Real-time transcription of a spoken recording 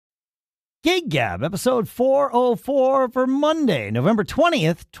Gig Gab, episode 404 for Monday, November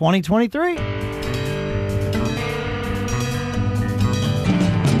 20th, 2023.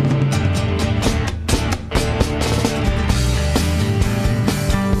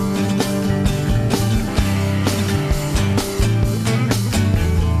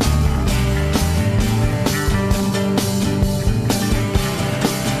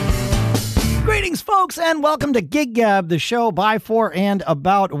 Greetings, folks, and welcome to Gig Gab, the show by, for, and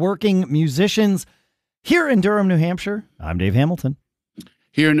about working musicians here in Durham, New Hampshire. I'm Dave Hamilton.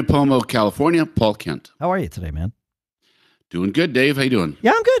 Here in Napomo, California, Paul Kent. How are you today, man? Doing good, Dave. How you doing?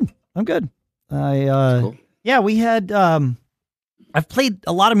 Yeah, I'm good. Cool. Yeah, we had, I've played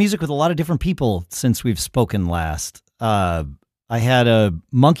a lot of music with a lot of different people since we've spoken last. I had a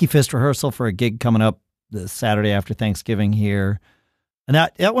Monkey Fist rehearsal for a gig coming up the Saturday after Thanksgiving here. And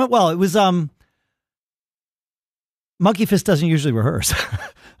that went well. It was, Monkey Fist doesn't usually rehearse,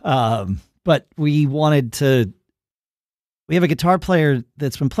 but we have a guitar player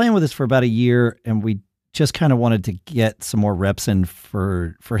that's been playing with us for about a year, and we just kind of wanted to get some more reps in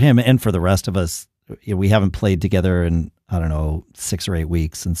for him and for the rest of us. We haven't played together in, 6 or 8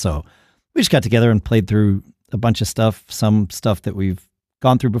 weeks. And so we just got together and played through a bunch of stuff, some stuff that we've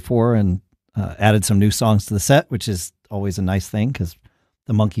gone through before, and added some new songs to the set, which is always a nice thing because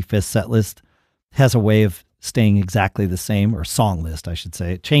the Monkey Fist set list has a way of staying exactly the same, or song list, I should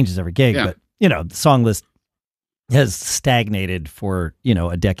say. It changes every gig, but the song list has stagnated for,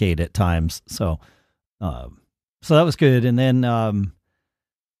 a decade at times. So that was good. And then I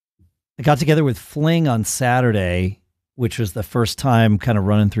got together with Fling on Saturday, which was the first time kind of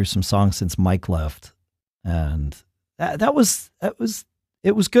running through some songs since Mike left. And it was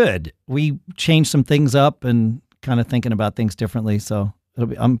good. We changed some things up and kind of thinking about things differently. So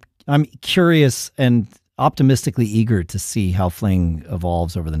I'm curious and optimistically eager to see how Fling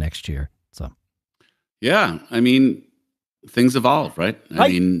evolves over the next year. So, yeah, things evolve, right? I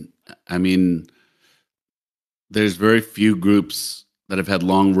mean, there's very few groups that have had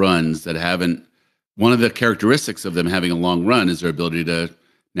long runs that haven't. One of the characteristics of them having a long run is their ability to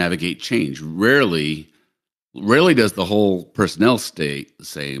navigate change. Rarely does the whole personnel stay the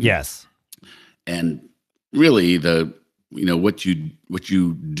same. Yes, and really what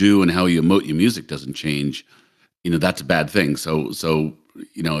you do and how you emote your music doesn't change. That's a bad thing. So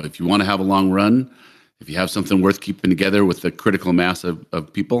if you want to have a long run, if you have something worth keeping together with the critical mass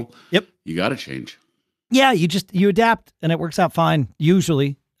of people, you got to change. Yeah, you adapt and it works out fine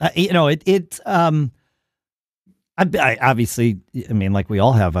usually. I obviously, like we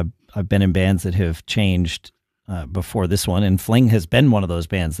all have. I've been in bands that have changed before this one, and Fling has been one of those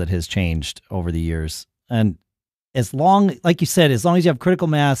bands that has changed over the years. And as long, like you said, as long as you have critical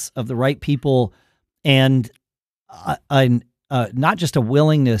mass of the right people and not just a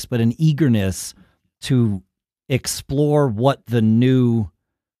willingness, but an eagerness to explore what the new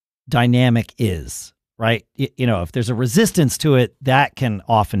dynamic is, right? If there's a resistance to it, that can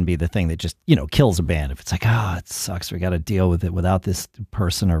often be the thing that just, kills a band. If it's like, it sucks, we got to deal with it without this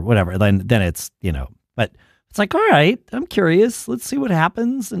person or whatever, then it's, but it's like, all right, I'm curious. Let's see what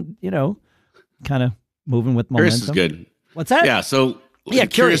happens. And, kind of moving with momentum. Curious is good. What's that? Yeah. So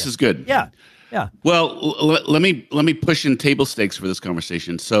curious is good. Yeah. Yeah. Well, let me push in table stakes for this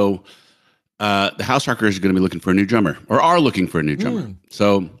conversation. So, the House Rockers are going to be looking for a new drummer, or are looking for a new drummer.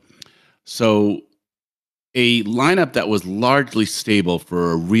 So a lineup that was largely stable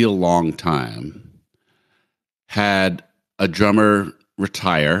for a real long time had a drummer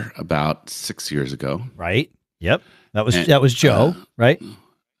retire about 6 years ago. Right. Yep. That was Joe, right?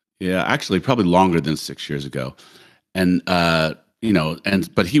 Yeah, actually, probably longer than 6 years ago, but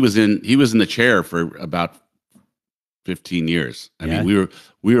he was in the chair for about 15 years. I mean,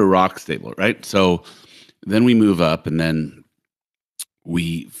 we were rock stable, right? So then we move up, and then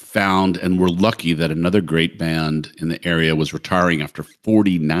we found and we're lucky that another great band in the area was retiring after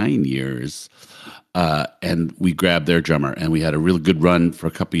 49 years, and we grabbed their drummer, and we had a really good run for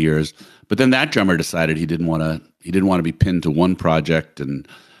a couple of years. But then that drummer decided he didn't want to be pinned to one project, and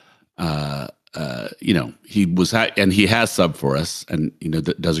he has subbed for us, and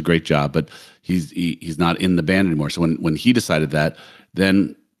does a great job, but he's not in the band anymore. So when he decided that,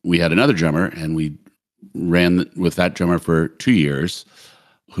 then we had another drummer, and we ran with that drummer for 2 years,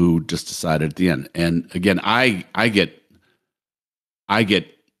 who just decided at the end. And again, I'm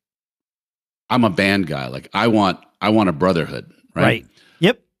a band guy. Like I want a brotherhood, right?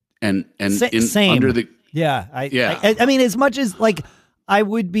 Yep. And same. Under the I mean, as much as like I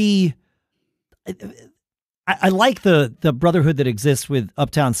would be, I like the brotherhood that exists with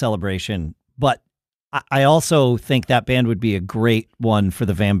Uptown Celebration, but I also think that band would be a great one for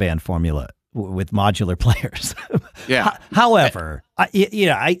the Van Band formula with modular players. Yeah. However,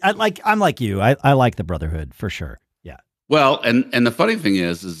 I'm like you. I like the Brotherhood for sure. Yeah. Well, and the funny thing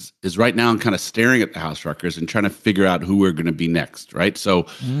is right now I'm kind of staring at the House Rockers and trying to figure out who we're going to be next, right? So,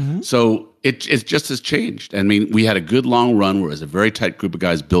 so it just has changed. I mean, we had a good long run where it was a very tight group of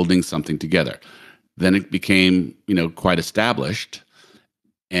guys building something together. Then it became, quite established,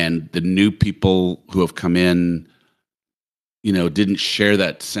 and the new people who have come in, didn't share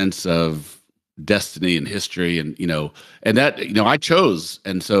that sense of destiny and history, and and that I chose,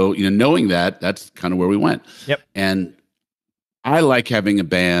 and so knowing that, that's kind of where we went. Yep. And I like having a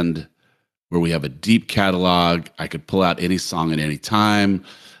band where we have a deep catalog. I could pull out any song at any time,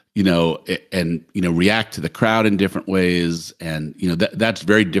 and react to the crowd in different ways, and that's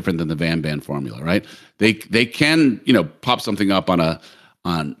very different than the Van Band formula, right? They can pop something up on a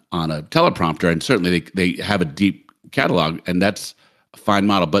teleprompter, and certainly they have a deep catalog, and that's a fine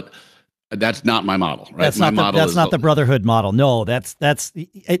model, but that's not my model, right? That's not the Brotherhood model. No,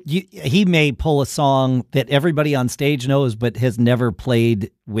 he may pull a song that everybody on stage knows, but has never played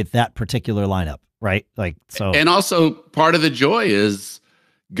with that particular lineup, right? Like, so. And also part of the joy is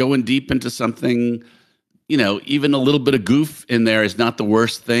going deep into something, even a little bit of goof in there is not the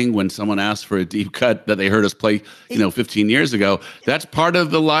worst thing. When someone asks for a deep cut that they heard us play, 15 years ago, that's part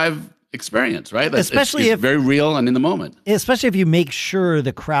of the live experience, right? Especially it's if very real and in the moment. Especially if you make sure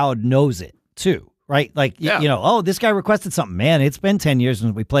the crowd knows it too, right? Like, oh, this guy requested something, man, it's been 10 years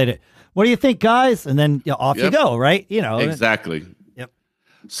since we played it. What do you think, guys? And then off you go, right? Exactly. Yep.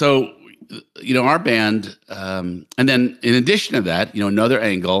 So, our band, and then in addition to that, another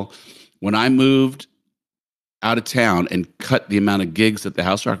angle, when I moved out of town and cut the amount of gigs that the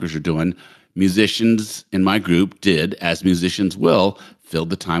House Rockers are doing, musicians in my group did, as musicians will, filled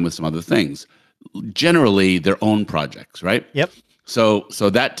the time with some other things, generally their own projects, right? Yep. So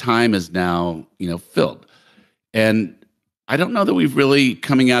that time is now, filled. And I don't know that we've really,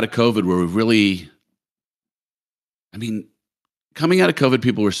 coming out of COVID, where we've really, coming out of COVID,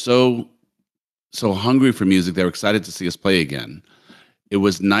 people were so hungry for music. They were excited to see us play again. It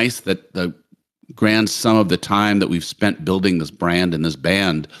was nice that the grand sum of the time that we've spent building this brand and this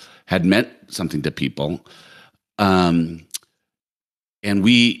band had meant something to people. And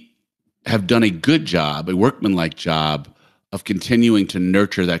we have done a good job, a workmanlike job, of continuing to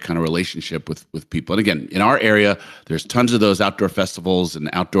nurture that kind of relationship with people. And again, in our area, there's tons of those outdoor festivals and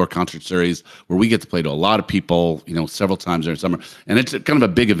outdoor concert series where we get to play to a lot of people, several times during summer. And it's kind of a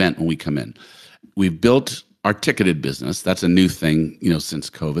big event when we come in. We've built our ticketed business. That's a new thing, since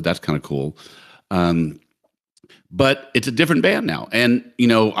COVID. That's kind of cool. But it's a different band now. And,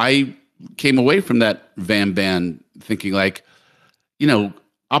 I came away from that Van Band thinking like,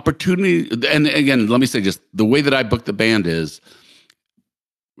 opportunity. And again, let me say, just the way that I booked the band is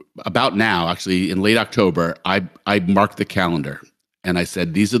about now, actually in late October, I marked the calendar and I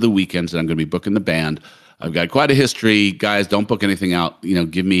said, these are the weekends that I'm going to be booking the band. I've got quite a history. Guys, don't book anything out.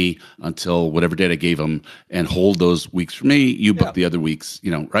 Give me until whatever date I gave them and hold those weeks for me. You book the other weeks,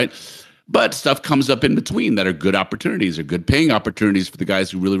 right? But stuff comes up in between that are good opportunities or good paying opportunities for the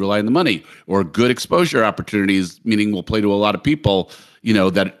guys who really rely on the money, or good exposure opportunities, meaning we'll play to a lot of people,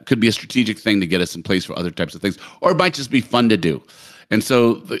 that could be a strategic thing to get us in place for other types of things, or it might just be fun to do. And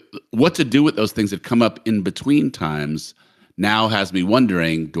so what to do with those things that come up in between times now has me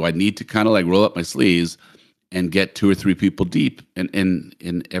wondering, do I need to kind of like roll up my sleeves and get 2 or 3 people deep in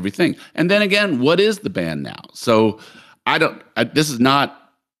everything? And then again, what is the band now? So this is not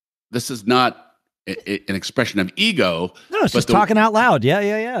an expression of ego. No, it's just talking out loud.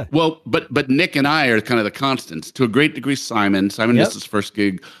 Yeah. Well, but Nick and I are kind of the constants. To a great degree, Simon missed his first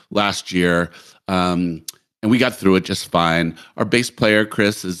gig last year, and we got through it just fine. Our bass player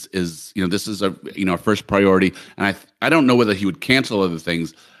Chris is this is our first priority, and I don't know whether he would cancel other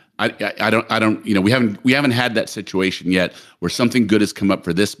things. I don't we haven't had that situation yet where something good has come up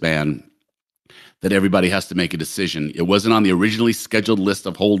for this band that everybody has to make a decision. It wasn't on the originally scheduled list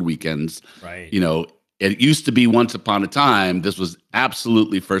of hold weekends. Right. It used to be once upon a time. This was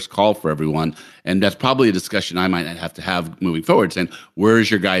absolutely first call for everyone. And that's probably a discussion I might have to have moving forward, saying, where's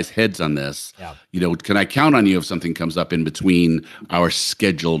your guys' heads on this? Yeah. Can I count on you if something comes up in between our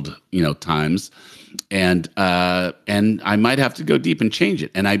scheduled, times? And I might have to go deep and change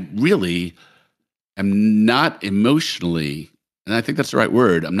it. And I really am not emotionally, and I think that's the right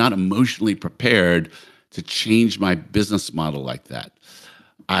word, I'm not emotionally prepared to change my business model like that.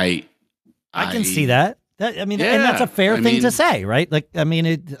 I can see that. And that's a fair thing to say, right? Like,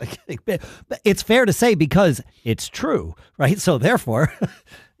 it's fair to say because it's true, right? So therefore,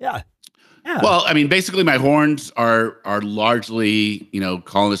 yeah. Yeah. Well, I mean, basically, my horns are largely,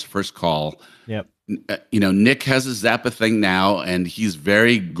 calling this first call. Yep. Nick has a Zappa thing now, and he's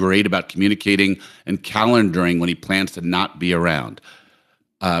very great about communicating and calendaring when he plans to not be around.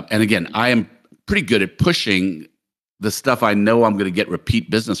 And again, I am pretty good at pushing the stuff I know I'm going to get repeat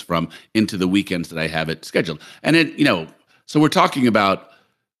business from into the weekends that I have it scheduled. And so we're talking about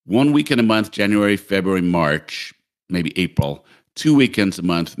 1 weekend a month, January, February, March, maybe April, 2 weekends a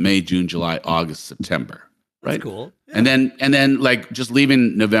month, May, June, July, August, September. Right. That's cool. Yeah. And then like just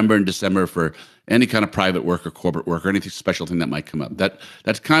leaving November and December for any kind of private work or corporate work or anything special thing that might come up.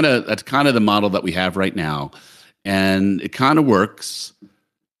 That's kind of the model that we have right now. And it kind of works.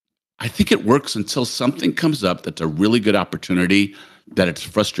 I think it works until something comes up that's a really good opportunity that it's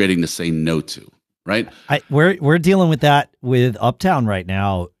frustrating to say no to, right? We're dealing with that with Uptown right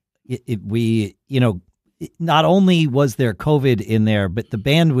now. Not only was there COVID in there, but the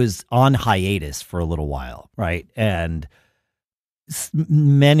band was on hiatus for a little while, right? And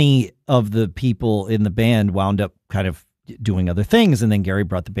many of the people in the band wound up kind of doing other things, and then Gary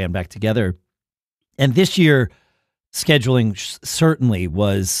brought the band back together. And this year, scheduling certainly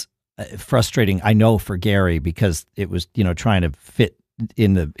was frustrating, I know, for Gary, because it was, trying to fit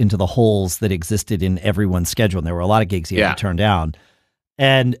into the holes that existed in everyone's schedule. And there were a lot of gigs he had to turn down.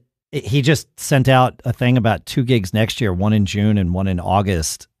 And he just sent out a thing about 2 gigs next year, one in June and one in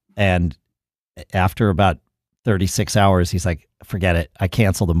August. And after about 36 hours, he's like, forget it. I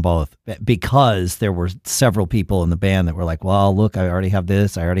canceled them both, because there were several people in the band that were like, well, look, I already have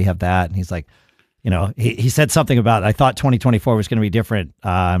this, I already have that. And he's like, he said something about, I thought 2024 was going to be different.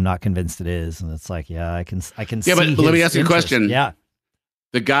 I'm not convinced it is. And it's like, yeah, I can see. Yeah, but let me ask you a question. Yeah.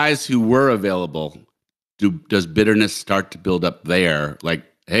 The guys who were available, does bitterness start to build up there? Like,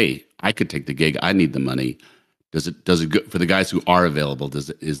 hey, I could take the gig. I need the money. Does it go for the guys who are available?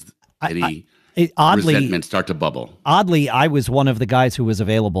 Oddly, resentment start to bubble? Oddly, I was one of the guys who was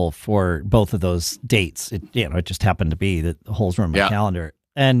available for both of those dates. It just happened to be that the holes were in my calendar.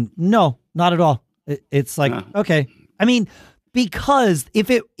 And no, not at all. It's like, okay. I mean, because if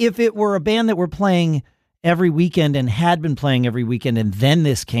it were a band that were playing every weekend and had been playing every weekend, and then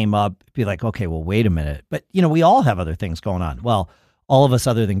this came up, it'd be like, okay, well, wait a minute. But we all have other things going on. Well, all of us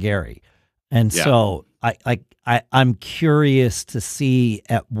other than Gary. And so I'm curious to see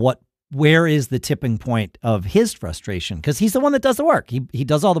where is the tipping point of his frustration, because he's the one that does the work. He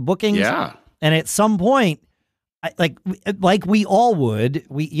does all the bookings. Yeah. And at some point, like we all would,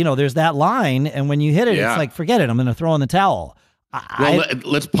 there's that line, and when you hit it, it's like, forget it, I'm going to throw in the towel.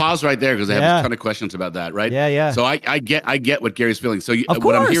 Let's pause right there, because I have a ton of questions about that, right? Yeah. So I get what Gary's feeling. So of course,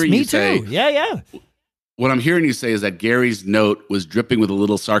 what I'm hearing me you say, too. Yeah. What I'm hearing you say is that Gary's note was dripping with a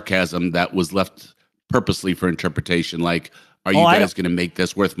little sarcasm that was left purposely for interpretation. Like, are you guys going to make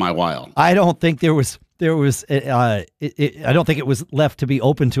this worth my while? I don't think there was. I don't think it was left to be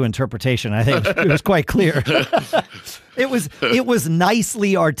open to interpretation. I think it was quite clear. It was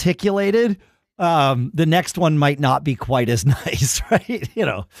nicely articulated. The next one might not be quite as nice, right?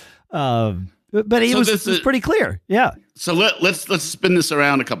 But it was pretty clear. Yeah. So let's spin this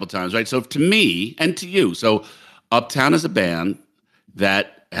around a couple times, right? So to me and to you, so Uptown is a band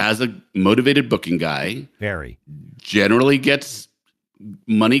that has a motivated booking guy. Very. Generally gets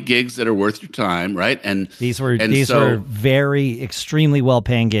money gigs that are worth your time, right? And these were very extremely well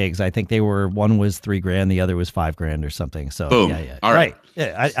paying gigs. I think one was $3,000, the other was $5,000 or something. So boom. Yeah. All right.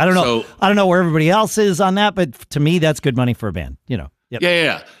 Yeah, I don't know. I don't know where everybody else is on that, but to me, that's good money for a band. Yep.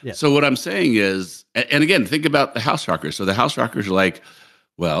 Yeah. So what I'm saying is, and again, think about the House Rockers. So the House Rockers are like,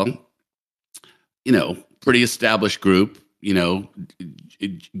 well, pretty established group.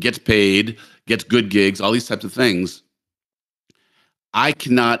 It gets paid, gets good gigs, all these types of things. I'm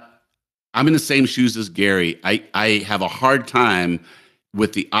in the same shoes as Gary. I have a hard time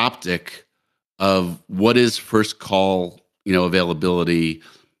with the optic of what is first call, availability,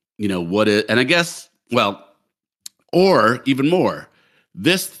 what is, and I guess, or even more,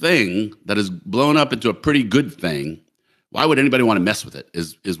 this thing that has blown up into a pretty good thing, why would anybody want to mess with it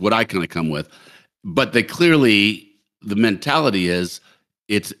is what I kind of come with. But the mentality is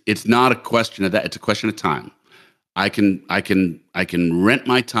it's not a question of that. It's a question of time. I can rent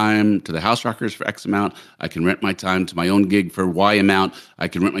my time to the House Rockers for X amount. I can rent my time to my own gig for Y amount. I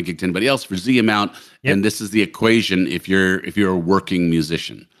can rent my gig to anybody else for Z amount. Yep. And this is the equation if you're a working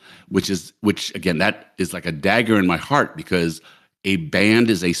musician, which again, that is like a dagger in my heart, because a band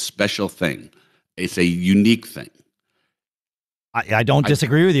is a special thing. It's a unique thing. I don't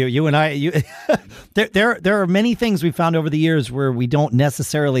disagree with you. You and I, there are many things we found over the years where we don't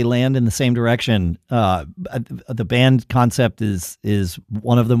necessarily land in the same direction. The band concept is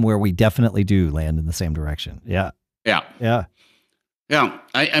one of them where we definitely do land in the same direction. Yeah. Yeah. Yeah. Yeah.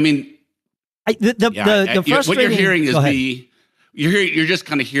 I mean, the frustrating, what you're hearing is you're just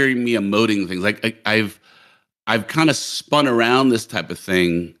kind of hearing me emoting things. Like I've kind of spun around this type of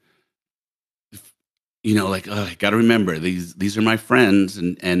thing. Like, I got to remember these are my friends,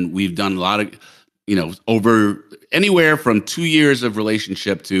 and we've done a lot of, over anywhere from 2 years of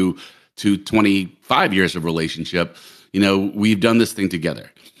relationship to 25 years of relationship. We've done this thing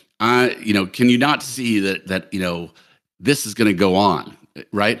together. Can you not see that this is going to go on,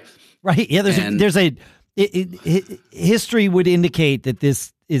 right? Right. Yeah. History would indicate that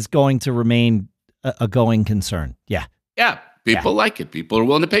this is going to remain a going concern. Yeah. Yeah. People like it. People are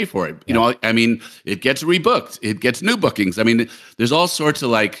willing to pay for it. It gets rebooked. It gets new bookings. There's all sorts of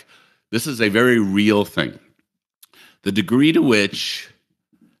this is a very real thing. The degree to which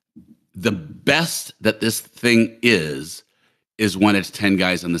the best that this thing is when it's 10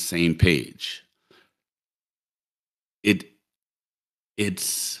 guys on the same page.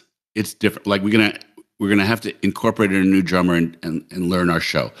 It's different. Like we're gonna have to incorporate a new drummer and learn our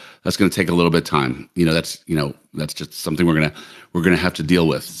show. That's gonna take a little bit of time. That's just something we're gonna have to deal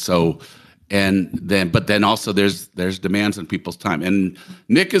with. So, but then also there's demands on people's time. And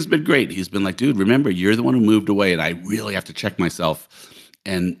Nick has been great. He's been like, dude, remember, you're the one who moved away, and I really have to check myself.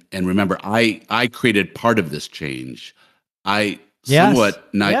 And remember, I created part of this change. I somewhat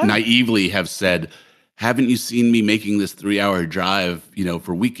naively have said, haven't you seen me making this 3-hour drive,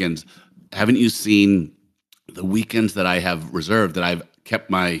 for weekends? Haven't you seen the weekends that I have reserved, that I've kept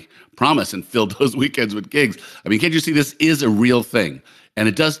my promise and filled those weekends with gigs? Can't you see this is a real thing? And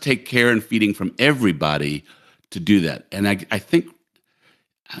it does take care and feeding from everybody to do that. And I think,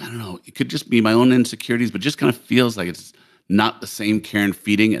 I don't know, it could just be my own insecurities, but just kind of feels like it's not the same care and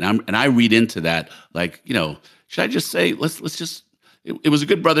feeding. And I read into that, should I just say, let's just, it was a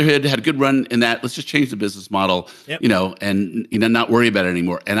good brotherhood, had a good run in that. Let's just change the business model, and not worry about it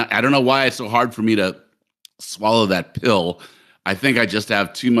anymore. And I don't know why it's so hard for me to swallow that pill. I think I just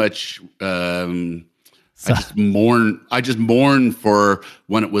have too much. I just mourn for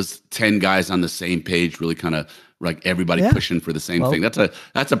when it was 10 guys on the same page, really kind of like everybody pushing for the same thing.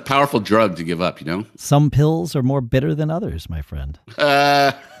 That's a powerful drug to give up, Some pills are more bitter than others, my friend.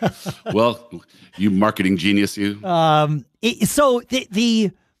 Well, you marketing genius, you. So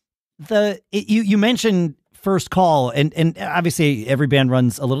you mentioned First Call, and obviously every band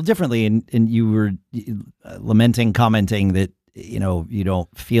runs a little differently, and you were commenting that you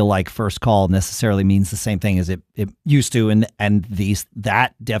don't feel like First Call necessarily means the same thing as it used to, and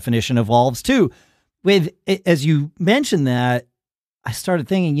that definition evolves too. As you mentioned that, I started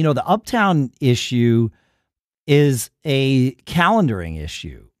thinking, the Uptown issue is a calendaring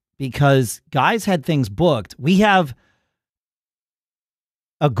issue because guys had things booked. We have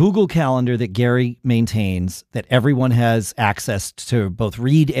a Google Calendar that Gary maintains that everyone has access to both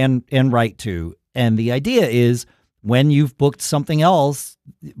read and write to. And the idea is when you've booked something else,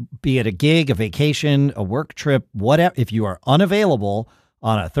 be it a gig, a vacation, a work trip, whatever, if you are unavailable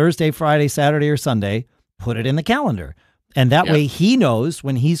on a Thursday, Friday, Saturday, or Sunday, put it in the calendar. And that way he knows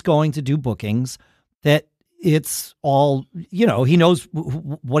when he's going to do bookings that it's all, he knows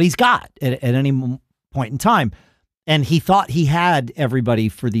what he's got at any point in time. And he thought he had everybody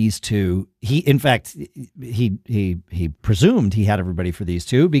for these two. In fact, he presumed he had everybody for these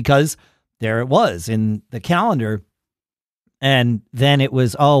two because there it was in the calendar. And then it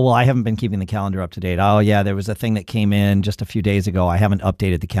was, oh, well, I haven't been keeping the calendar up to date. Oh, yeah, there was a thing that came in just a few days ago. I haven't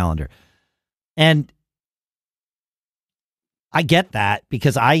updated the calendar. And I get that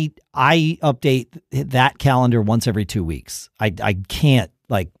because I update that calendar once every 2 weeks. I can't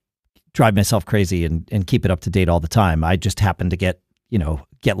drive myself crazy and keep it up to date all the time. I just happen to get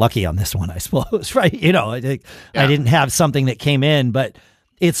lucky on this one, I suppose, right? I didn't have something that came in, but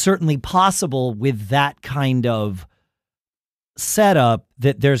it's certainly possible with that kind of setup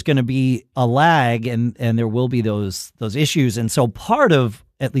that there's going to be a lag and there will be those issues. And so part of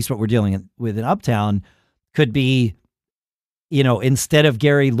at least what we're dealing with in Uptown could be, instead of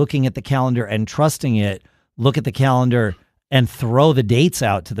Gary looking at the calendar and trusting it, look at the calendar and throw the dates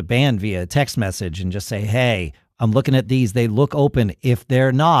out to the band via text message and just say, hey, I'm looking at these. They look open. If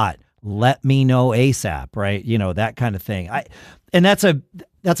they're not, let me know ASAP, right? That kind of thing. And that's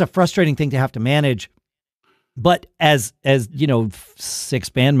a frustrating thing to have to manage. But as 6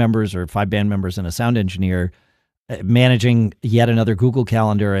 band members or 5 band members and a sound engineer, managing yet another Google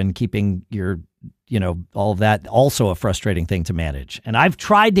Calendar and keeping your you know, all of that also a frustrating thing to manage. And I've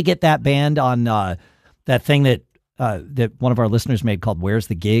tried to get that band on that thing that one of our listeners made called Where's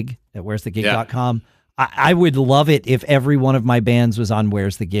the Gig at where'sthegig.com. I would love it if every one of my bands was on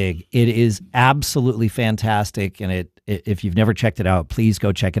Where's the Gig. It is absolutely fantastic. And if you've never checked it out, please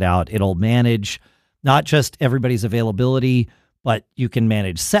go check it out. It'll manage not just everybody's availability, but you can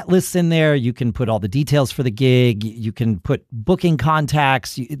manage set lists in there. You can put all the details for the gig. You can put booking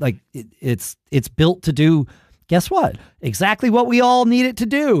contacts. It's built to do, guess what? Exactly what we all need it to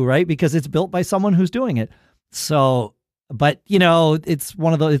do, right? Because it's built by someone who's doing it. So, but you know, it's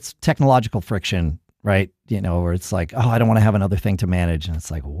one of those, it's technological friction, right? You know, where it's like, oh, I don't want to have another thing to manage. And it's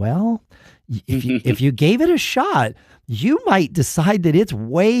like, well, if you gave it a shot, you might decide that it's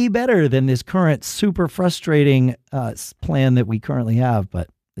way better than this current super frustrating plan that we currently have. But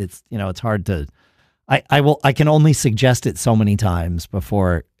it's, you know, it's hard to, I can only suggest it so many times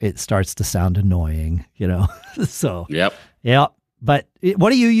before it starts to sound annoying, you know? So, yep. But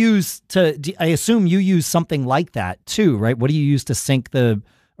what do you use I assume you use something like that too, right? What do you use to sync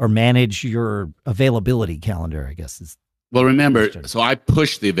or manage your availability calendar, I guess is. Well, remember, so I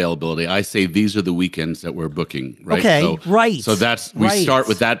push the availability. I say these are the weekends that we're booking, right? Okay, so, right. So we start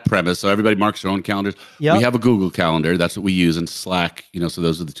with that premise. So everybody marks their own calendars. Yep. We have a Google Calendar. That's what we use, in Slack, you know, so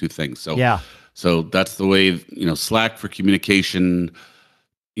those are the two things. So so that's the way, you know, Slack for communication,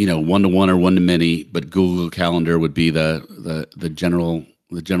 you know, one-to-one or one-to-many, but Google Calendar would be the general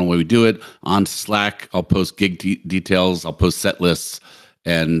way we do it. On Slack, I'll post gig details, I'll post set lists,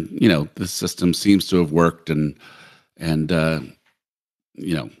 and, you know, the system seems to have worked, and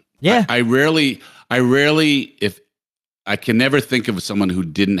you know, I rarely, if I can never think of someone who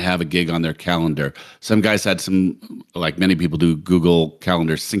didn't have a gig on their calendar. Some guys had some, like many people do, Google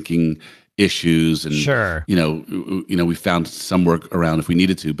Calendar syncing issues, and you know, we found some work around if we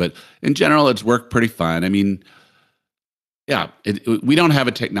needed to, but in general, it's worked pretty fine. I mean, we don't have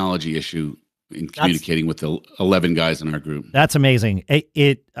a technology issue in communicating with the 11 guys in our group. That's amazing.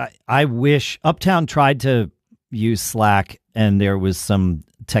 I wish Uptown tried to use Slack, and there was some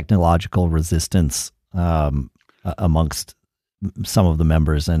technological resistance amongst some of the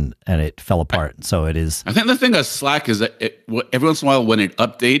members, and it fell apart. So it is. I think the thing with Slack is that every once in a while, when it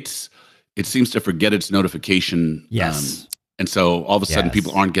updates, it seems to forget its notification. Yes. And so all of a sudden,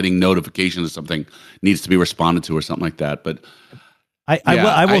 people aren't getting notifications that something needs to be responded to or something like that. But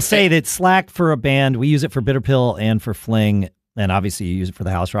I will say that Slack for a band, we use it for Bitter Pill and for Fling, and obviously you use it for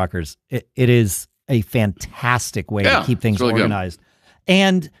the House Rockers. It is a fantastic way to keep things really organized. Good.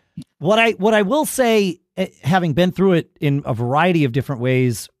 And what I will say, having been through it in a variety of different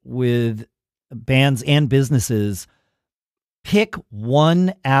ways with bands and businesses, pick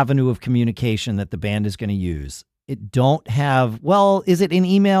one avenue of communication that the band is going to use. It don't have, well, is it in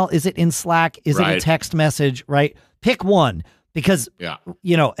email? Is it in Slack? Is it a text message? Right? Pick one, because,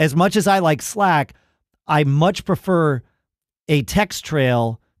 you know, as much as I like Slack, I much prefer a text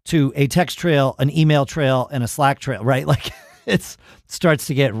trail to a text trail, an email trail, and a Slack trail, right? Like it starts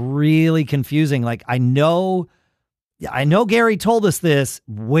to get really confusing. Like I know Gary told us this.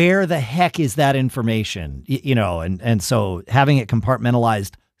 Where the heck is that information? You know, and so having it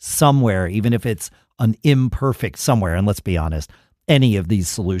compartmentalized somewhere, even if it's an imperfect somewhere, and let's be honest, any of these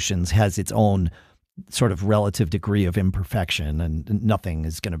solutions has its own sort of relative degree of imperfection, and nothing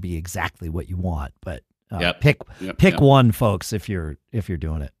is going to be exactly what you want, but pick one, folks, if you're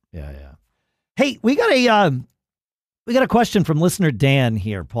doing it. Yeah. Hey, we got a question from listener Dan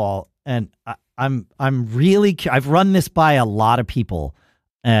here, Paul, and I'm really I've run this by a lot of people,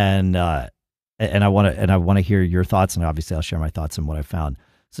 and I want to hear your thoughts, and obviously I'll share my thoughts on what I found.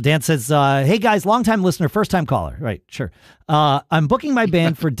 So Dan says, hey guys, longtime listener, first time caller. Right, sure. I'm booking my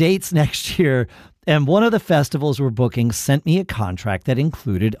band for dates next year, and one of the festivals we're booking sent me a contract that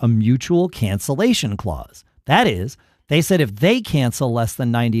included a mutual cancellation clause. That is, they said if they cancel less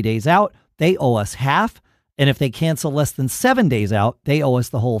than 90 days out, they owe us half, and if they cancel less than 7 days out, they owe us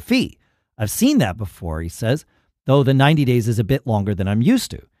the whole fee. I've seen that before, he says, though the 90 days is a bit longer than I'm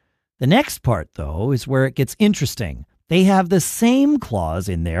used to. The next part, though, is where it gets interesting. They have the same clause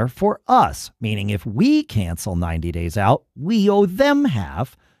in there for us, meaning if we cancel 90 days out, we owe them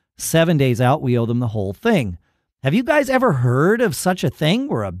half. 7 days out, we owe them the whole thing. Have you guys ever heard of such a thing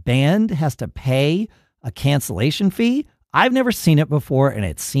where a band has to pay a cancellation fee? I've never seen it before, and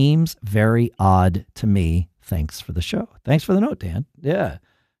it seems very odd to me. Thanks for the show. Thanks for the note, Dan. Yeah.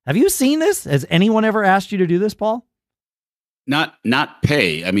 Have you seen this? Has anyone ever asked you to do this, Paul? Not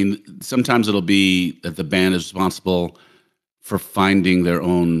pay. I mean, sometimes it'll be that the band is responsible for finding their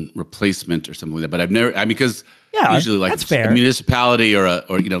own replacement or something like that. But I've never, I mean, because usually like that's fair. a municipality or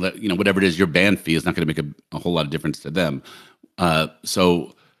whatever it is, your band fee is not going to make a whole lot of difference to them.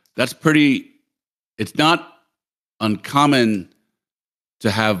 So that's it's not uncommon to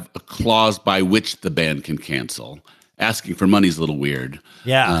have a clause by which the band can cancel. Asking for money is a little weird.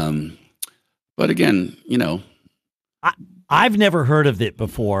 Yeah. But again, I've never heard of it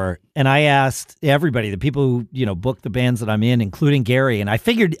before, and I asked everybody, the people who, book the bands that I'm in, including Gary, and I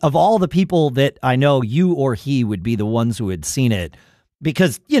figured of all the people that I know, you or he would be the ones who had seen it,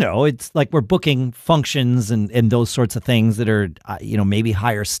 because, it's like we're booking functions and those sorts of things that are, maybe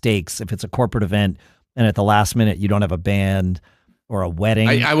higher stakes if it's a corporate event, and at the last minute you don't have a band, or a wedding.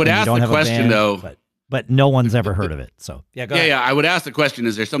 I would ask the question, though. But no one's ever heard of it, so yeah, go ahead. Yeah, I would ask the question,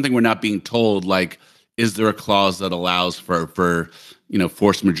 is there something we're not being told, like, is there a clause that allows for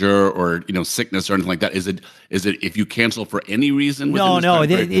force majeure or sickness or anything like that? Is it if you cancel for any reason? No.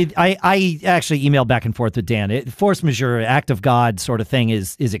 I actually emailed back and forth with Dan. Force majeure, act of God sort of thing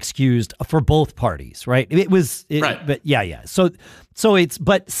is excused for both parties, right? Right. But yeah. So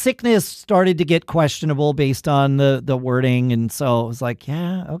but sickness started to get questionable based on the wording, and so I was like,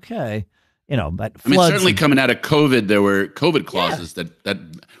 yeah, okay. But I mean, certainly coming out of COVID, there were COVID clauses that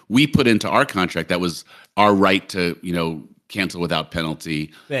we put into our contract. That was our right to, cancel without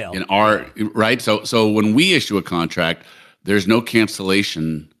penalty. Fail. In our right. So when we issue a contract, there's no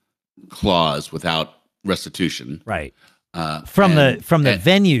cancellation clause without restitution. Right. From the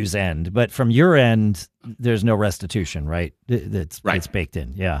venue's end, but from your end, there's no restitution, right? It's baked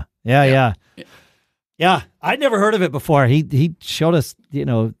in. Yeah. Yeah, I'd never heard of it before. He showed us,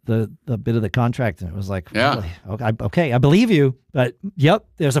 the bit of the contract, and it was like, really? Okay, I believe you, but yep,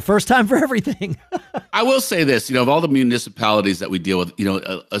 there's a first time for everything. I will say this, of all the municipalities that we deal with,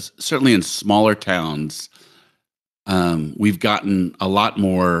 certainly in smaller towns, we've gotten a lot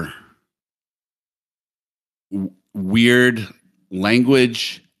more weird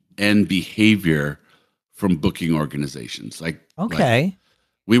language and behavior from booking organizations. Like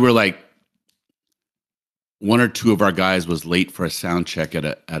we were like, one or two of our guys was late for a sound check at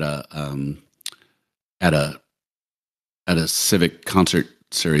a civic concert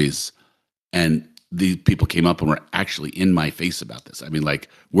series, and these people came up and were actually in my face about this. I mean, like,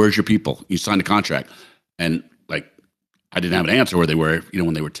 where's your people? You signed a contract, and like, I didn't have an answer where they were,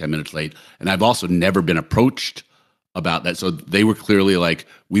 when they were 10 minutes late. And I've also never been approached about that. So they were clearly like,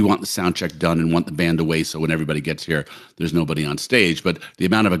 we want the sound check done and want the band away, so when everybody gets here, there's nobody on stage. But the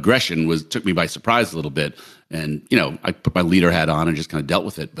amount of aggression took me by surprise a little bit. And, I put my leader hat on and just kind of dealt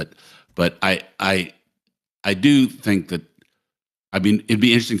with it. But I do think that, I mean, it'd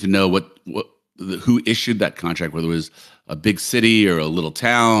be interesting to know who issued that contract, whether it was a big city or a little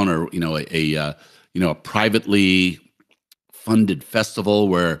town or, a privately funded festival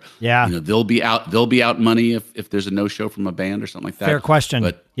where they'll be out money if there's a no-show from a band or something like that. Fair question.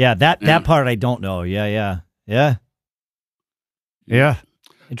 But that part I don't know. Yeah.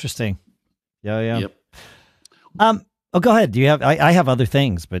 Interesting. Yeah. Yep. Go ahead. Do you have? I have other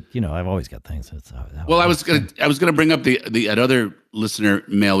things, but I've always got things. Well, I was gonna bring up the another listener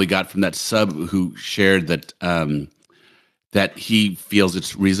mail we got from that sub who shared that that he feels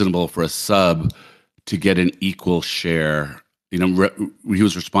it's reasonable for a sub to get an equal share. He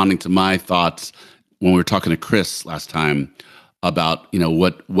was responding to my thoughts when we were talking to Chris last time about,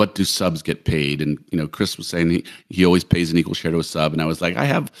 what do subs get paid? And, Chris was saying he always pays an equal share to a sub. And I was like, I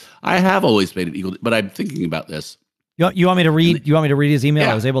have always paid an equal, but I'm thinking about this. You want me to read? You want me to read his email?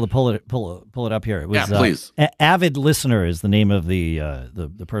 Yeah. I was able to pull it up here. It was, please. Avid Listener is the name of the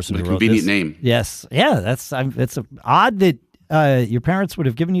person who wrote this. Convenient name. Yes. Yeah. It's odd that your parents would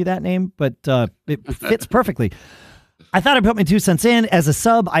have given you that name, but it fits perfectly. I thought I'd put my 2 cents in. As a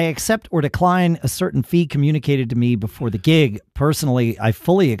sub, I accept or decline a certain fee communicated to me before the gig. Personally, I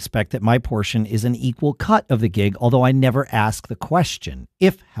fully expect that my portion is an equal cut of the gig, although I never ask the question.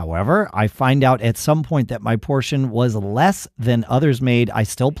 If, however, I find out at some point that my portion was less than others made, I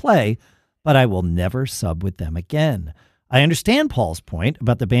still play, but I will never sub with them again. I understand Paul's point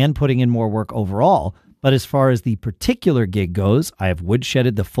about the band putting in more work overall, but as far as the particular gig goes, I have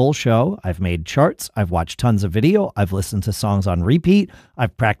woodshedded the full show. I've made charts. I've watched tons of video. I've listened to songs on repeat.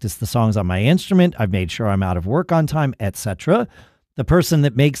 I've practiced the songs on my instrument. I've made sure I'm out of work on time, etc. The person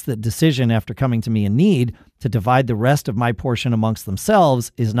that makes the decision after coming to me in need to divide the rest of my portion amongst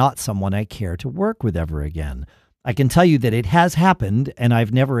themselves is not someone I care to work with ever again. I can tell you that it has happened, and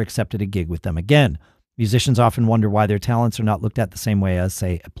I've never accepted a gig with them again. Musicians often wonder why their talents are not looked at the same way as,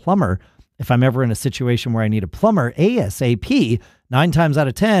 say, a plumber. If I'm ever in a situation where I need a plumber ASAP, 9 times out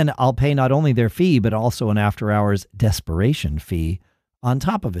of 10, I'll pay not only their fee, but also an after hours desperation fee on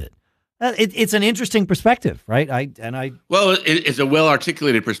top of it. It's an interesting perspective, right? Well, it's a well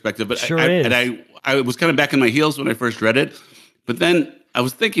articulated perspective, but sure is. And I was kind of back in my heels when I first read it, but then I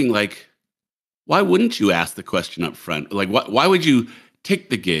was thinking, like, why wouldn't you ask the question up front? Like, why would you take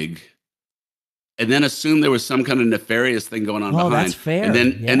the gig and then assume there was some kind of nefarious thing going on behind? That's fair. And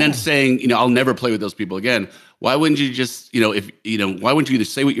then saying, I'll never play with those people again. Why wouldn't you just, why wouldn't you either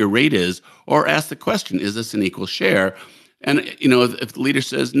say what your rate is or ask the question, is this an equal share? And, if the leader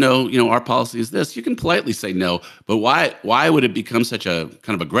says, no, our policy is this, you can politely say no. But why would it become such a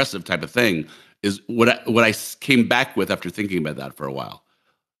kind of aggressive type of thing is what I came back with after thinking about that for a while.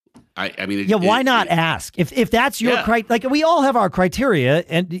 I mean, why not ask if that's your like we all have our criteria,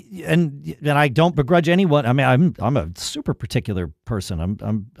 and I don't begrudge anyone. I mean, I'm a super particular person.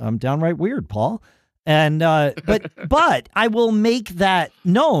 I'm downright weird, Paul, and but I will make that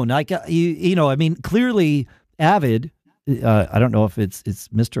known. Like I mean, clearly, Avid. I don't know if it's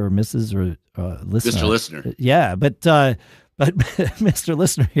Mr. or Mrs. or listener. Mr. Listener. Yeah, but Mr.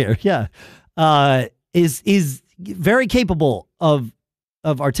 Listener here, is very capable of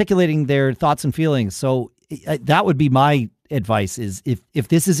articulating their thoughts and feelings. So that would be my advice: is if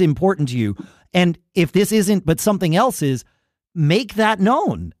this is important to you, and if this isn't, but something else is, make that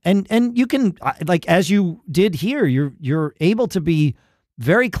known. And you can, like as you did here, you're able to be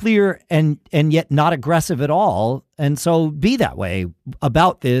very clear and yet not aggressive at all. And so be that way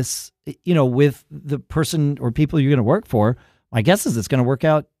about this, with the person or people you're going to work for. My guess is it's going to work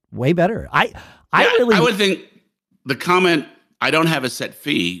out way better. I would think the comment, I don't have a set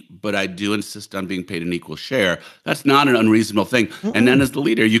fee, but I do insist on being paid an equal share. That's not an unreasonable thing. Mm-mm. And then as the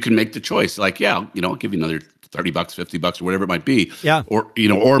leader, you can make the choice. Like, I'll give you another $30, $50 or whatever it might be. Yeah. Or,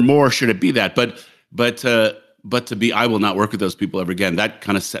 or more should it be that. But to be, I will not work with those people ever again. That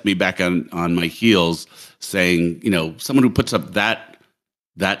kind of set me back on my heels, saying, someone who puts up that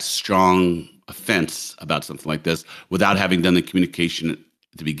strong offense about something like this without having done the communication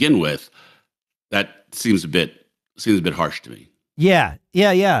to begin with, that seems a bit harsh to me. Yeah.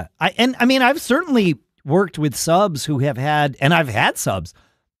 I mean, I've certainly worked with subs who have had, and I've had subs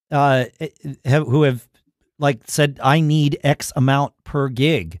who have like said, I need X amount per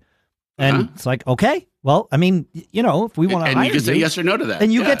gig. And it's like, okay, well, I mean, if we want to hire you. And you can say yes or no to that.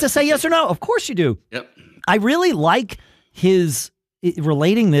 And you get to say yes or no. Of course you do. Yep. I really like his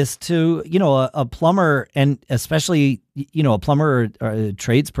relating this to, a plumber, and especially, a plumber or a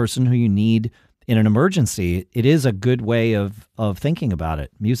tradesperson who you need in an emergency. It is a good way of thinking about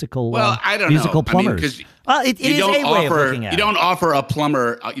it. Musical plumbers. I mean, it is a way of looking at it. You don't offer a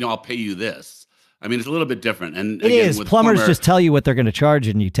plumber, I'll pay you this. I mean, it's a little bit different. And it is. Plumbers just tell you what they're going to charge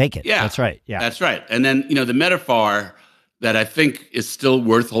and you take it. Yeah. That's right. Yeah. That's right. And then, the metaphor that I think is still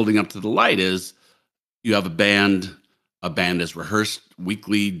worth holding up to the light is you have a band is rehearsed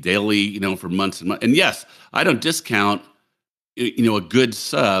weekly, daily, for months and months. And yes, I don't discount, a good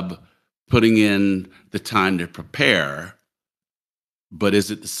sub putting in the time to prepare, but is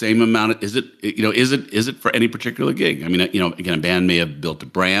it the same amount? Is it for any particular gig? I mean, again, a band may have built a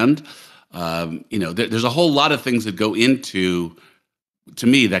brand. There's a whole lot of things that go into, to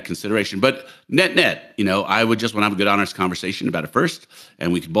me, that consideration. But net, I would just want to have a good, honest conversation about it first,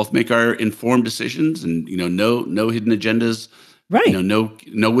 and we can both make our informed decisions, and no hidden agendas, right?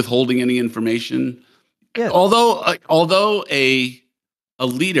 No withholding any information. Yeah. Although a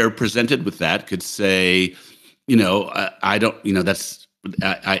leader presented with that could say, I don't, that's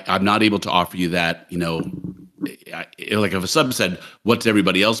I'm not able to offer you that, like if a sub said, what's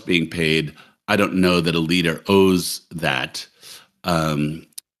everybody else being paid? I don't know that a leader owes that. I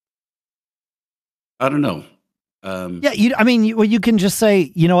don't know. You can just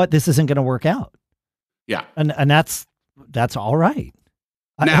say, you know what, this isn't going to work out. Yeah. And that's all right.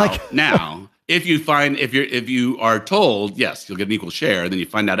 Now, if you are told, yes, you'll get an equal share, and then you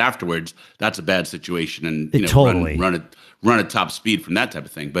find out afterwards, that's a bad situation. And, totally run at top speed from that type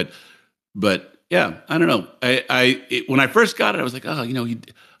of thing. But yeah, I don't know. When I first got it, I was like,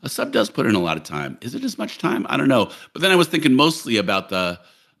 a sub does put in a lot of time. Is it as much time? I don't know. But then I was thinking mostly about the.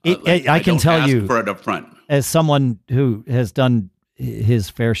 I can tell you for it up front, as someone who has done his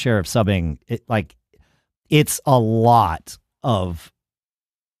fair share of subbing, it's a lot of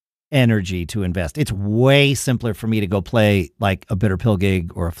energy to invest. It's way simpler for me to go play like a Bitter Pill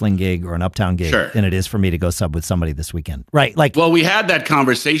gig or a Fling gig or an Uptown gig than it is for me to go sub with somebody this weekend. Right. Well, we had that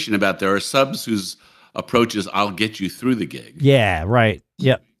conversation about there are subs whose approach is I'll get you through the gig. Yeah. Right.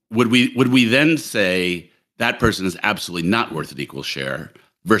 Yep. Would we then say that person is absolutely not worth an equal share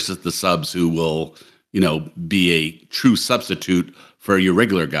versus the subs who will, be a true substitute for your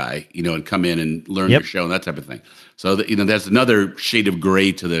regular guy, and come in and learn your show and that type of thing. So that, that's another shade of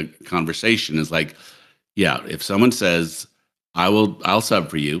gray to the conversation is like, yeah, if someone says, I'll sub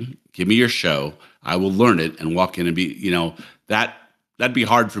for you, give me your show, I will learn it and walk in and be, that'd be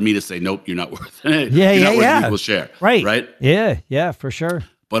hard for me to say, nope, you're not worth it. Yeah, you're not worth an equal share. Right. Right. Yeah, for sure.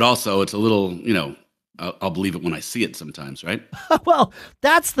 But also it's a little, I'll believe it when I see it sometimes, right? Well,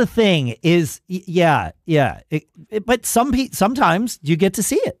 that's the thing is, yeah. But sometimes you get to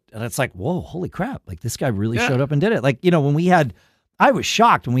see it. And it's like, whoa, holy crap. Like this guy really showed up and did it. Like, I was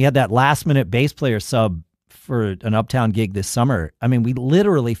shocked when we had that last minute bass player sub for an Uptown gig this summer. I mean, we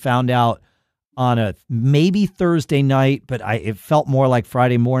literally found out on a maybe Thursday night, but it felt more like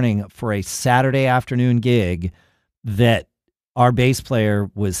Friday morning for a Saturday afternoon gig that our bass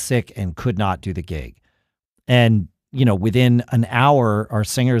player was sick and could not do the gig. And, within an hour, our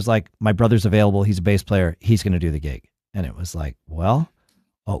singer's like, my brother's available. He's a bass player. He's going to do the gig. And it was like, well,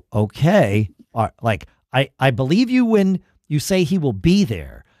 okay. Like, I believe you when you say he will be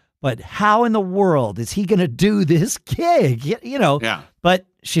there, but how in the world is he going to do this gig? Yeah. But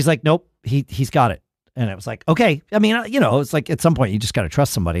she's like, nope, he's got it. And it was like, okay. I mean, it's like at some point you just got to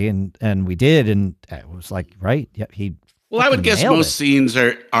trust somebody. And we did. And it was like, right. Yeah. Well, I would guess most scenes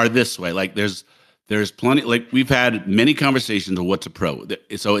are this way. Like there's plenty, like we've had many conversations of what's a pro.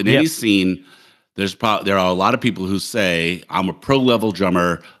 So in any scene, there are a lot of people who say, I'm a pro level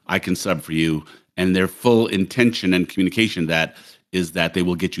drummer, I can sub for you. And their full intention and communication is that they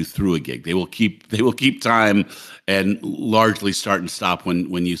will get you through a gig. They will keep time and largely start and stop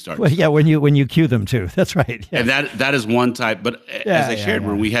when you start. Well, yeah, when you cue them too. That's right. Yeah. And that is one type. But as I shared,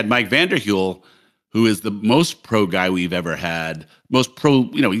 when we had Mike Vanderhule, who is the most pro guy we've ever had, most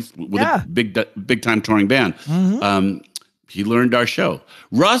pro, he's with a big time touring band. Mm-hmm. He learned our show.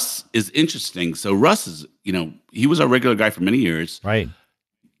 Russ is interesting. So Russ is, he was our regular guy for many years. Right.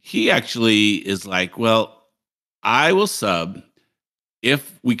 He actually is like, well, I will sub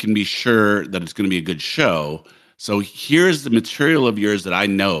if we can be sure that it's going to be a good show. So here's the material of yours that I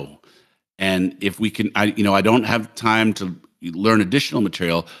know. And if we can, I don't have time to learn additional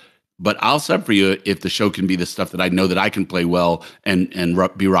material, but I'll sub for you if the show can be the stuff that I know that I can play well and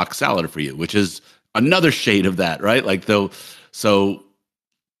be rock solid for you, which is another shade of that, right? Like when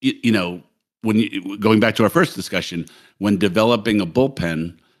going back to our first discussion, when developing a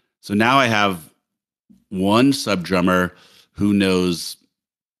bullpen, so now I have one sub drummer who knows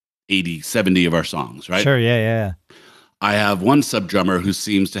 80, 70 of our songs, right? Sure, yeah. I have one sub drummer who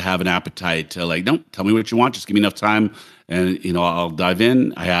seems to have an appetite to like, no, tell me what you want, just give me enough time and I'll dive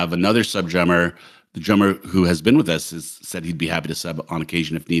in. I have another sub drummer, the drummer who has been with us has said he'd be happy to sub on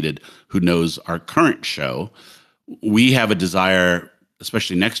occasion if needed, who knows our current show. We have a desire,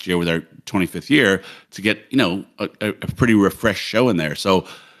 especially next year with our 25th year, to get, a pretty refreshed show in there. So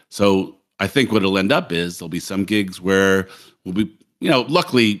I think what it'll end up is there'll be some gigs where we'll be,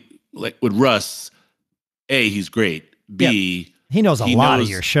 luckily, like with Russ, A, he's great. B, he knows a lot of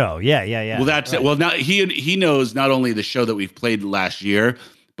your show. Yeah. Well, that's it. Well, now he knows not only the show that we've played last year,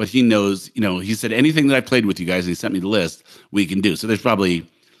 but he knows, he said anything that I played with you guys, and he sent me the list, we can do. So there's probably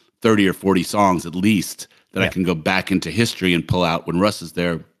 30 or 40 songs at least that I can go back into history and pull out when Russ is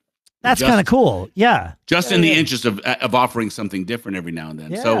there. That's kind of cool. Yeah. Just in the interest of offering something different every now and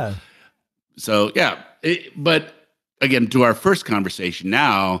then. Yeah. So yeah. But again, to our first conversation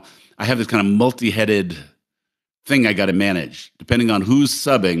now, I have this kind of multi-headed thing I got to manage. Depending on who's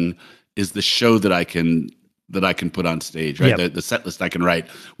subbing is the show that I can put on stage, right? Yep. The set list I can write,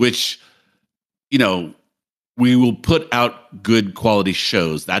 which, we will put out good quality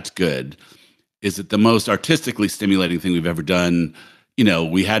shows. That's good. Is it the most artistically stimulating thing we've ever done?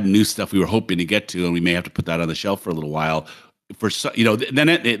 We had new stuff we were hoping to get to, and we may have to put that on the shelf for a little while. Then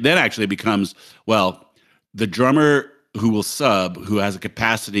actually it becomes, well, the drummer who will sub, who has a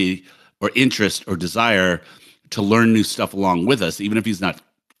capacity or interest or desire to learn new stuff along with us, even if he's not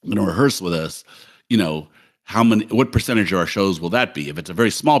going to rehearse with us, what percentage of our shows will that be? If it's a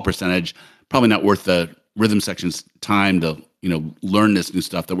very small percentage, probably not worth the rhythm section's time to, learn this new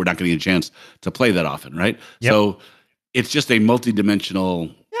stuff that we're not going to get a chance to play that often, right? Yep. So it's just a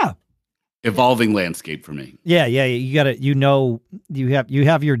multidimensional, evolving landscape for me. Yeah. You got to, you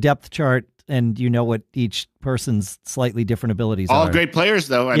have your depth chart, and what each person's slightly different abilities are. All great players,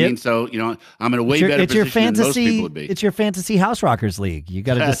 though. I mean, so I'm in a way better position than most people would be. It's your fantasy House Rockers League. You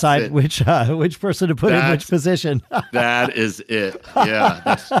got to decide which person to put in which position. That is it.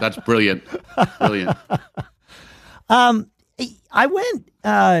 Yeah, that's brilliant. Brilliant. I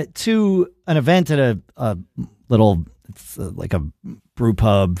went to an event at a little, it's like a brew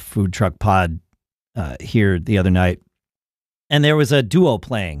pub, food truck pod here the other night, and there was a duo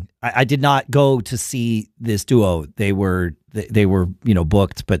playing. I did not go to see this duo. They were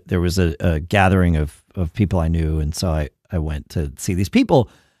booked, but there was a gathering of people I knew, and so I went to see these people,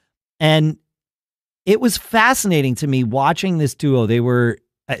 and it was fascinating to me watching this duo. They were,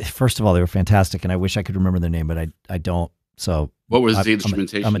 first of all, they were fantastic, and I wish I could remember their name, but I don't. So what was the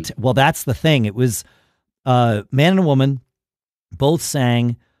instrumentation? Well, that's the thing. It was man and a woman, both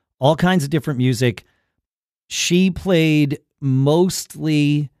sang all kinds of different music. She played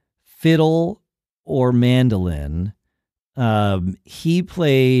mostly fiddle or mandolin. He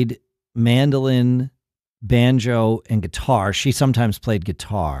played mandolin, banjo, and guitar. She sometimes played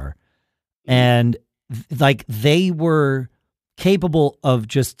guitar. And like they were capable of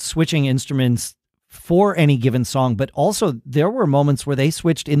just switching instruments for any given song, but also there were moments where they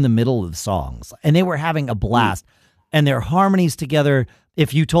switched in the middle of songs and they were having a blast. And their harmonies together,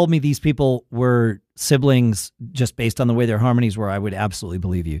 if you told me these people were siblings just based on the way their harmonies were, I would absolutely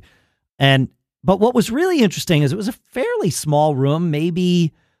believe you. But what was really interesting is it was a fairly small room,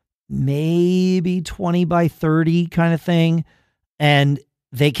 maybe 20 by 30 kind of thing. And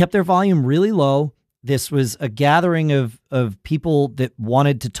they kept their volume really low. This was a gathering of people that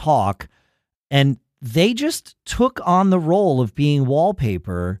wanted to talk, and they just took on the role of being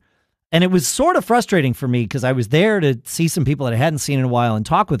wallpaper. And it was sort of frustrating for me because I was there to see some people that I hadn't seen in a while and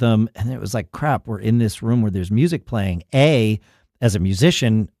talk with them. And it was like, crap, we're in this room where there's music playing. As a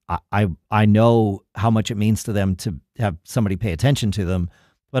musician, I know how much it means to them to have somebody pay attention to them.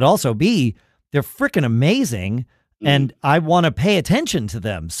 But also B, they're freaking amazing. And I want to pay attention to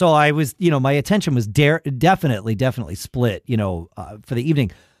them. So I was, my attention was definitely split, for the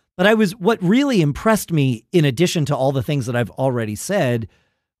evening. But what really impressed me, in addition to all the things that I've already said,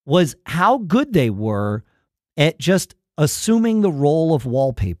 was how good they were at just assuming the role of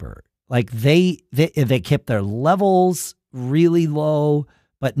wallpaper. Like they kept their levels really low,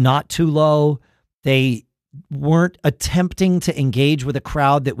 but not too low. They weren't attempting to engage with a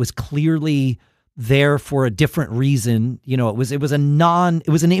crowd that was clearly there for a different reason. It was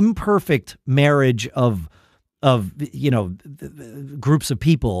an imperfect marriage of groups of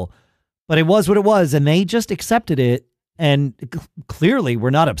people, but it was what it was, and they just accepted it. And clearly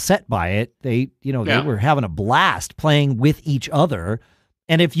were not upset by it. They were having a blast playing with each other.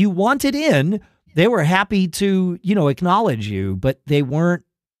 And if you wanted in, they were happy to, acknowledge you, but they weren't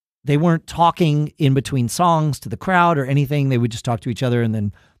talking in between songs to the crowd or anything. They would just talk to each other and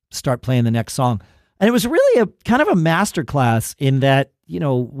then start playing the next song. And it was really a kind of a masterclass in that,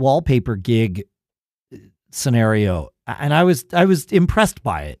 wallpaper gig scenario. And I was impressed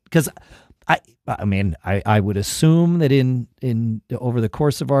by it because I would assume that in over the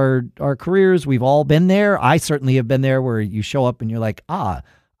course of our careers, we've all been there. I certainly have been there, where you show up and you're like,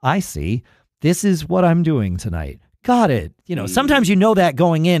 I see. This is what I'm doing tonight. Got it. Sometimes that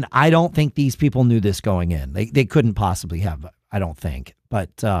going in. I don't think these people knew this going in. They couldn't possibly have, I don't think.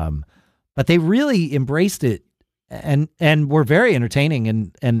 But they really embraced it and were very entertaining.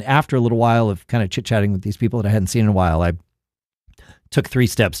 And after a little while of kind of chit-chatting with these people that I hadn't seen in a while, I took 3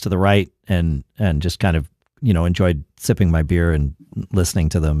 steps to the right and just kind of, enjoyed sipping my beer and listening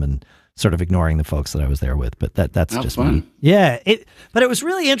to them and sort of ignoring the folks that I was there with. But that's just fun. Me. Yeah. But it was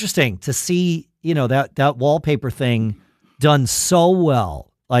really interesting to see, that wallpaper thing done so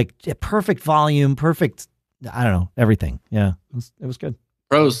well, like perfect volume, perfect, I don't know, everything. Yeah. It was good.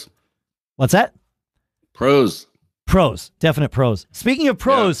 Pros. What's that? Pros. Definite pros. Speaking of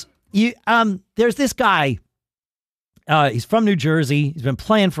pros, there's this guy. He's from New Jersey. He's been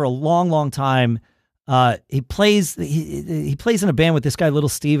playing for a long, long time. He plays in a band with this guy, Little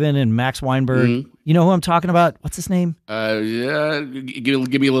Steven and Max Weinberg. Mm-hmm. You know who I'm talking about? What's his name? Yeah.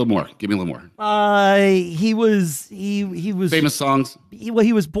 Give me a little more. He was famous songs. He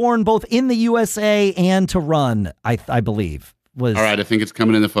was born both in the USA and to run, I believe. All right. I think it's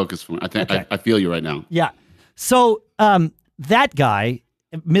coming into focus for me. I feel you right now. Yeah. So, that guy,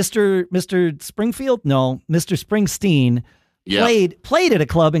 Mr. Springfield? No, Mr. Springsteen played at a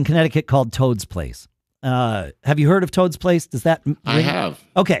club in Connecticut called Toad's Place. Have you heard of Toad's Place? Does that ring? I have.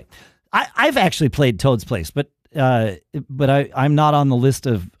 Okay. I've actually played Toad's Place, but I'm not on the list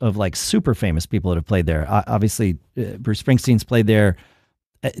of like super famous people that have played there. Obviously, Bruce Springsteen's played there.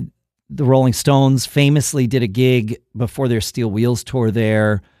 The Rolling Stones famously did a gig before their Steel Wheels tour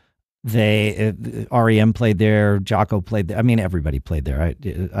there. REM played there. Jocko played there. I mean, everybody played there.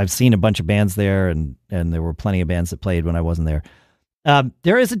 I've seen a bunch of bands there, and there were plenty of bands that played when I wasn't there.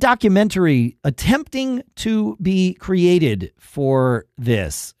 There is a documentary attempting to be created for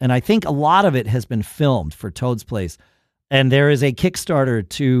this, and I think a lot of it has been filmed for Toad's Place. And there is a Kickstarter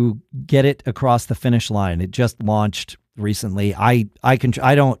to get it across the finish line. It just launched recently. I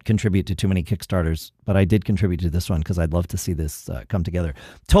don't contribute to too many Kickstarters, but I did contribute to this one because I'd love to see this come together.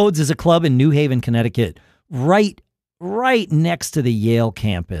 Toads is a club in New Haven, Connecticut, right next to the Yale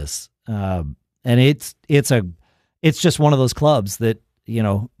campus, and it's just one of those clubs that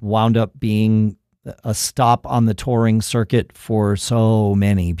wound up being a stop on the touring circuit for so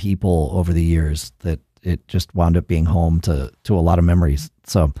many people over the years that it just wound up being home to a lot of memories.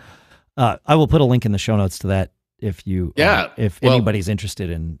 So I will put a link in the show notes to that if anybody's interested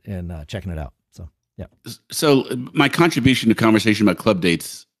in checking it out. So, yeah. So my contribution to conversation about club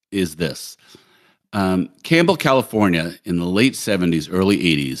dates is this. Campbell, California in the late 70s, early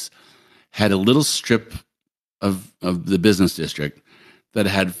 80s had a little strip of the business district that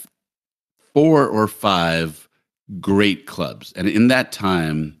had 4 or 5 great clubs. And in that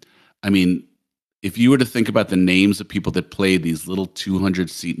time, I mean, if you were to think about the names of people that played these little 200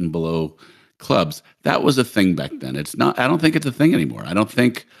 seat and below clubs, that was a thing back then. It's not, I don't think it's a thing anymore.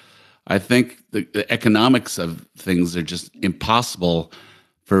 I think the economics of things are just impossible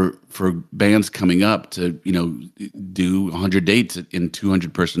for bands coming up to, do 100 dates in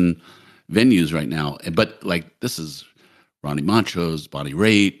 200 person venues right now. But like, this is Ronnie Montrose, Bonnie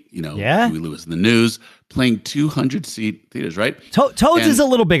Raitt, Huey Lewis and the News, playing 200-seat theaters, right? Toads is a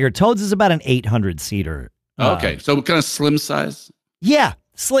little bigger. Toads is about an 800-seater. Okay, so kind of slim size? Yeah.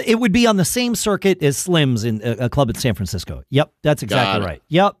 It would be on the same circuit as Slim's in a club in San Francisco. Yep, that's exactly right.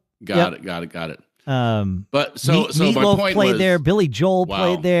 Yep. Got it. But so my Meatloaf point played was, there. Billy Joel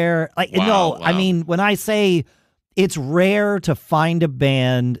played there. I mean, when I say it's rare to find a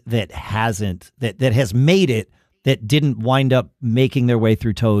band that has made it, that didn't wind up making their way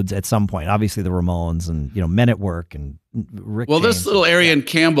through Toads at some point. Obviously, the Ramones and Men at Work and Rick. Well, James. This little area in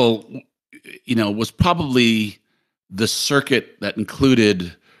Campbell, was probably the circuit that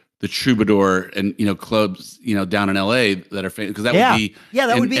included the Troubadour and clubs down in L.A. that are famous, because that would be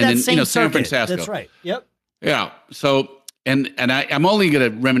that would be that same San circuit. Francisco. That's right. Yep. Yeah. So and I'm only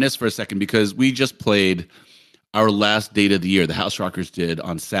going to reminisce for a second because we just played our last date of the year. The House Rockers did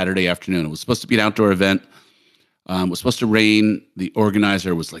on Saturday afternoon. It was supposed to be an outdoor event. It was supposed to rain. The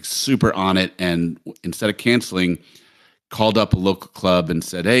organizer was like super on it, and instead of canceling, called up a local club and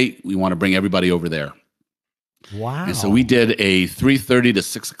said, "Hey, we want to bring everybody over there." Wow! And so we did a 3:30 to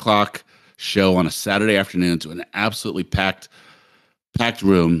 6 o'clock show on a Saturday afternoon to an absolutely packed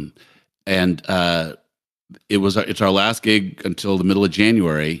room, and it's our last gig until the middle of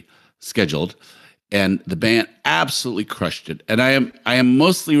January scheduled, and the band absolutely crushed it. And I am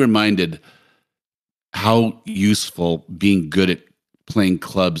mostly reminded how useful being good at playing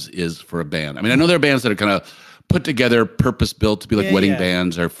clubs is for a band. I mean, I know there are bands that are kind of put together, purpose-built to be like wedding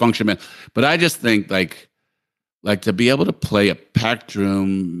bands or function bands, but I just think like to be able to play a packed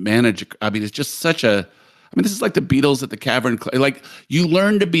room, manage, it's just such a, this is like the Beatles at the Cavern. Like, you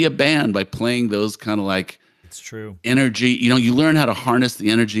learn to be a band by playing those kind of like, it's true, energy. You learn how to harness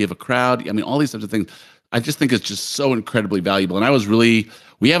the energy of a crowd. All these types of things. I just think it's just so incredibly valuable. And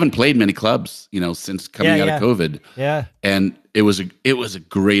we haven't played many clubs, since coming out of COVID. Yeah. And it was a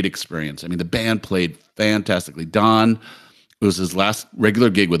great experience. The band played fantastically. Don, it was his last regular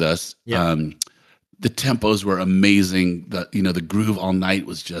gig with us. Yeah. The tempos were amazing. The groove all night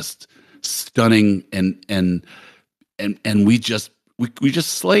was just stunning. And we just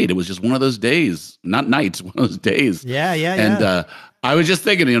slayed. It was just one of those days, not nights, one of those days. Yeah. And I was just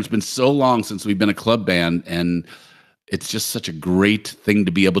thinking, it's been so long since we've been a club band, and it's just such a great thing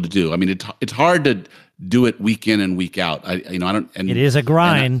to be able to do. It's hard to do it week in and week out. I don't. And it is a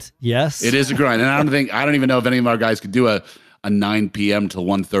grind. Yes, it is a grind. And I don't even know if any of our guys could do a 9 p.m. till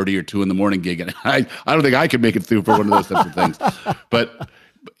 1:30 or 2 in the morning gig. And I don't think I could make it through for one of those types of things. But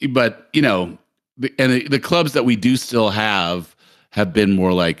the clubs that we do still have been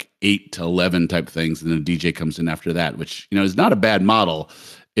more like 8 to 11 type things, and then the DJ comes in after that, which is not a bad model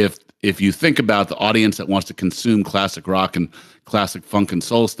if you think about the audience that wants to consume classic rock and classic funk and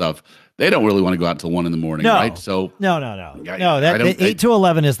soul stuff. They don't really want to go out till 1 in the morning, right? So no. That 8 to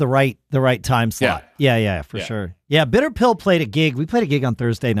 11 is the right time slot. Yeah, for sure. Yeah, Bitter Pill played a gig. We played a gig on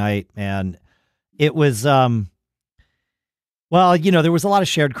Thursday night, and it was well, there was a lot of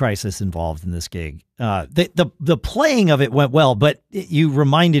shared crisis involved in this gig. The playing of it went well, but you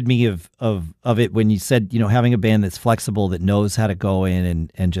reminded me of it when you said, having a band that's flexible, that knows how to go in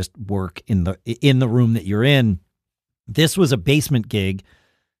and just work in the room that you're in. This was a basement gig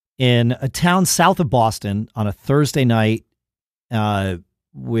in a town south of Boston on a Thursday night, and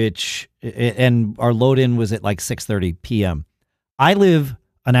our load in was at like 6:30 p.m. I live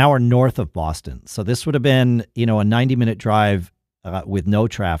an hour north of Boston. So this would have been, a 90-minute drive with no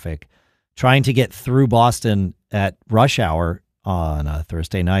traffic. Trying to get through Boston at rush hour on a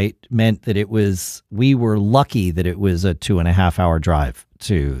Thursday night meant that we were lucky that it was a 2.5-hour drive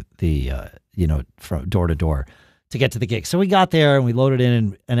to the, from door to door to get to the gig. So we got there and we loaded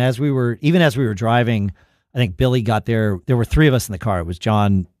in. And as we were driving, I think Billy got there. There were three of us in the car. It was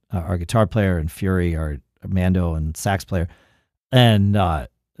John, our guitar player, and Fury, our Mando and sax player. And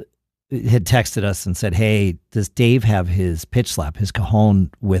had texted us and said, "Hey, does Dave have his pitch slap, his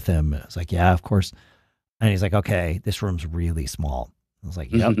cajon with him?" I was like, "Yeah, of course." And he's like, "Okay, this room's really small." I was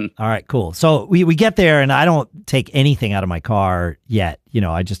like, "Yep." All right, cool. So we get there and I don't take anything out of my car yet.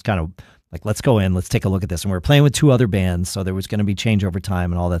 I just kind of like, let's go in, let's take a look at this. And we were playing with two other bands. So there was going to be changeover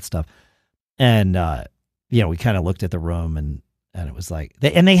time and all that stuff. And, we kind of looked at the room and it was like,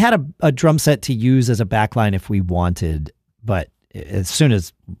 they had a drum set to use as a backline if we wanted. But as soon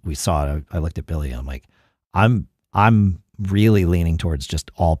as we saw it, I looked at Billy and I'm like, I'm really leaning towards just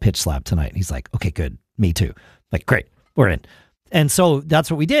all pitch slap tonight. And he's like, "Okay, good. Me too." Like, great, we're in. And so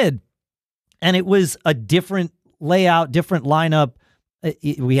that's what we did. And it was a different layout, different lineup.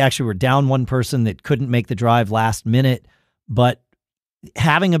 We actually were down one person that couldn't make the drive last minute, but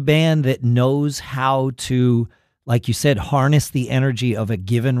having a band that knows how to, like you said, harness the energy of a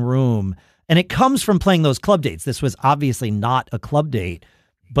given room. And it comes from playing those club dates. This was obviously not a club date,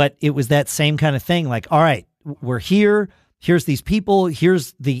 but it was that same kind of thing. Like, all right, we're here. Here's these people.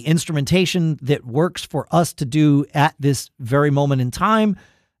 Here's the instrumentation that works for us to do at this very moment in time.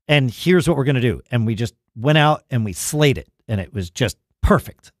 And here's what we're going to do. And we just went out and we slayed it. And it was just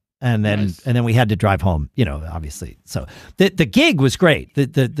perfect. And then we had to drive home, obviously. So the gig was great.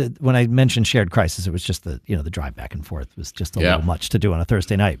 The when I mentioned Shared Crisis, it was just the drive back and forth was just a little much to do on a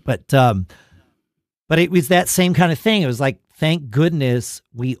Thursday night. But it was that same kind of thing. It was like, thank goodness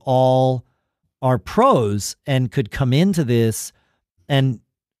we all are pros and could come into this and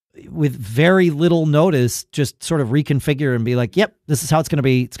with very little notice, just sort of reconfigure and be like, "Yep, this is how it's going to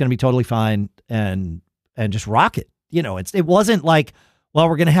be. It's going to be totally fine," and just rock it. It wasn't like, well,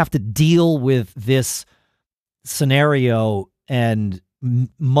 we're going to have to deal with this scenario and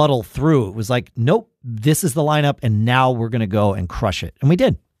muddle through. It was like, nope, this is the lineup, and now we're going to go and crush it. And we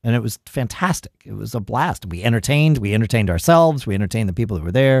did. And it was fantastic. It was a blast. We entertained ourselves. We entertained the people that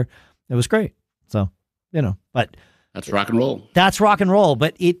were there. It was great. So, but that's rock and roll. That's rock and roll.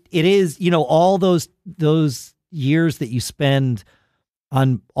 But it is, all those years that you spend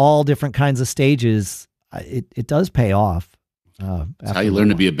on all different kinds of stages, it does pay off. That's how you learn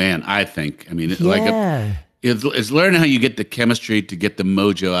to be a band, I think. I mean, it's learning how you get the chemistry to get the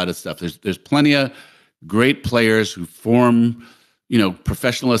mojo out of stuff. There's plenty of great players who form,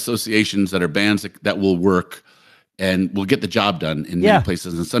 professional associations that are bands that will work and will get the job done in many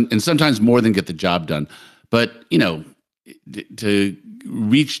places, and sometimes more than get the job done. But to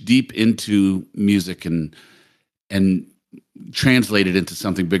reach deep into music and translate it into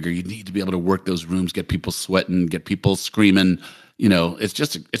something bigger, you need to be able to work those rooms, get people sweating, get people screaming.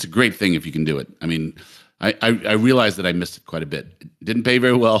 It's a great thing if you can do it. I mean, I realized that I missed it quite a bit. It didn't pay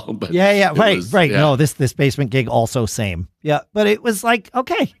very well, but right. Yeah. No, this basement gig also same. Yeah, but it was like,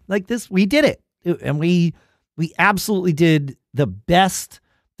 okay, like this, we did it, and we absolutely did the best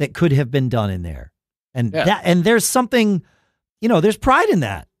that could have been done in there, and and there's something, there's pride in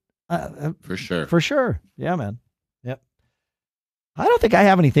that, for sure. For sure. Yeah, man. Yep. I don't think I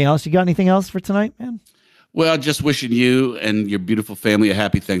have anything else. You got anything else for tonight, man? Well, just wishing you and your beautiful family a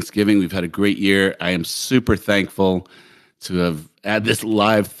happy Thanksgiving. We've had a great year. I am super thankful to have had this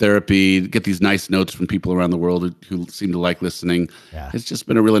live therapy, get these nice notes from people around the world who seem to like listening. Yeah. It's just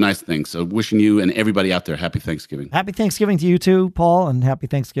been a really nice thing. So wishing you and everybody out there happy Thanksgiving. Happy Thanksgiving to you too, Paul, and happy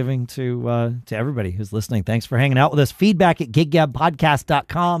Thanksgiving to everybody who's listening. Thanks for hanging out with us.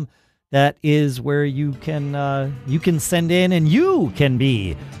 feedback@giggabpodcast.com. That is where you can send in, and you can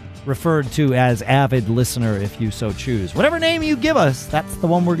be referred to as Avid listener if you so choose. Whatever name you give us, that's the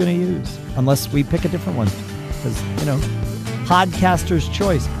one we're going to use, unless we pick a different one, because podcaster's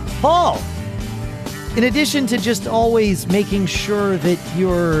choice. Paul, in addition to just always making sure that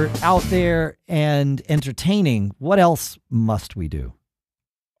you're out there and entertaining, what else must we do?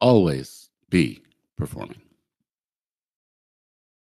 Always be performing.